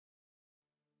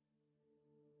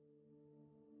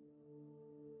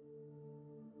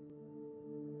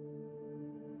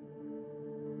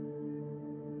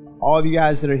all of you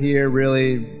guys that are here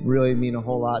really mean a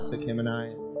whole lot to Kim and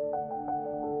I.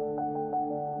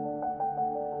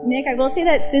 Nick, I will say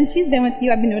that since she's been with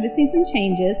you, I've been noticing some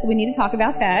changes, so we need to talk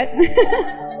about that.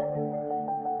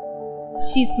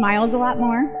 She smiles a lot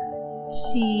more.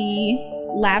 She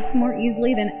laughs more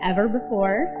easily than ever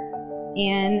before,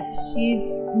 and she's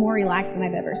more relaxed than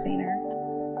I've ever seen her.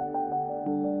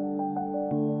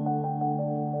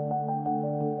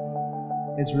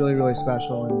 It's really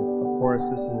special, and of course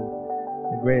this is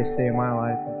the greatest day of my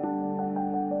life.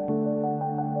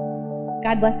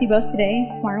 God bless you both today,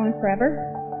 tomorrow, and forever.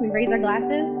 We raise our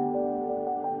glasses.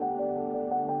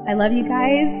 I love you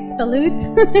guys. Salute.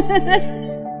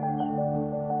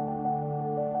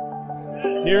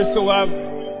 Here's to love.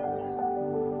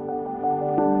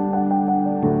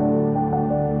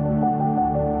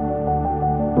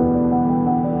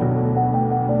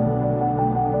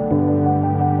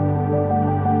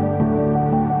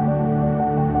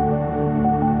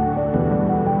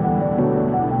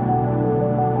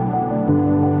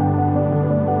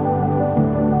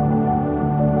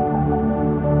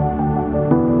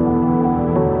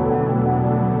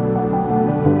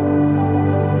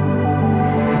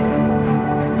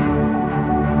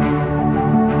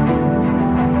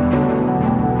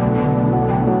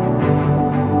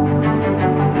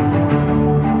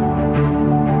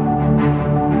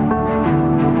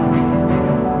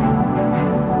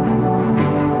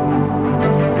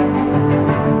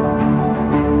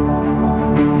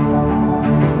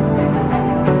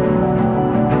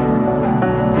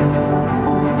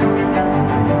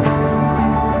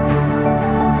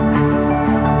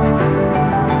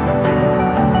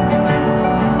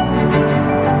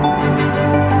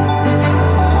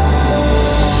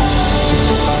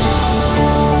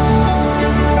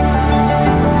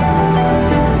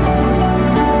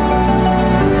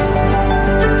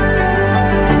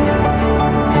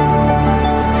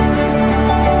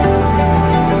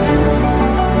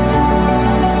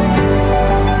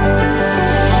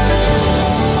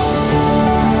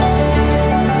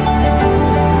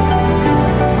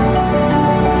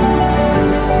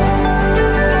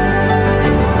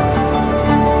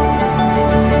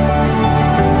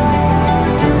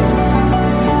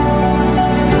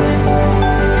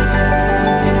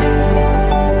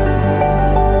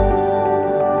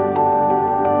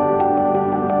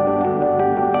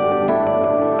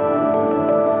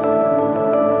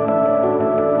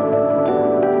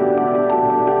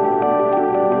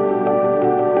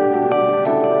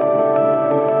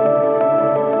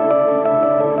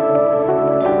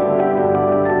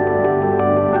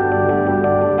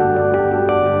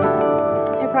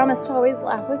 I promise to always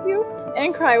laugh with you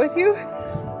and cry with you,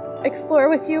 explore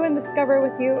with you and discover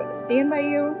with you, stand by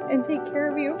you and take care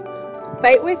of you,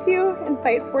 fight with you and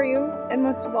fight for you, and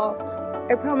most of all,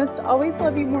 I promise to always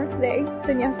love you more today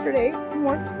than yesterday,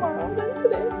 more tomorrow than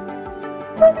today.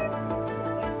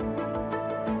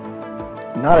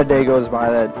 Not a day goes by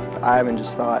that I haven't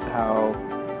just thought how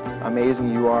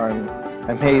amazing you are, and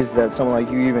amazed that someone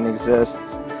like you even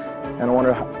exists. And I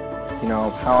wonder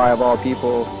how I, of all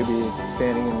people, could be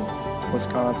standing in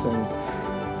Wisconsin,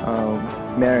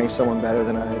 marrying someone better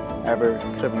than I ever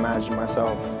could have imagined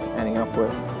myself ending up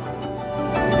with.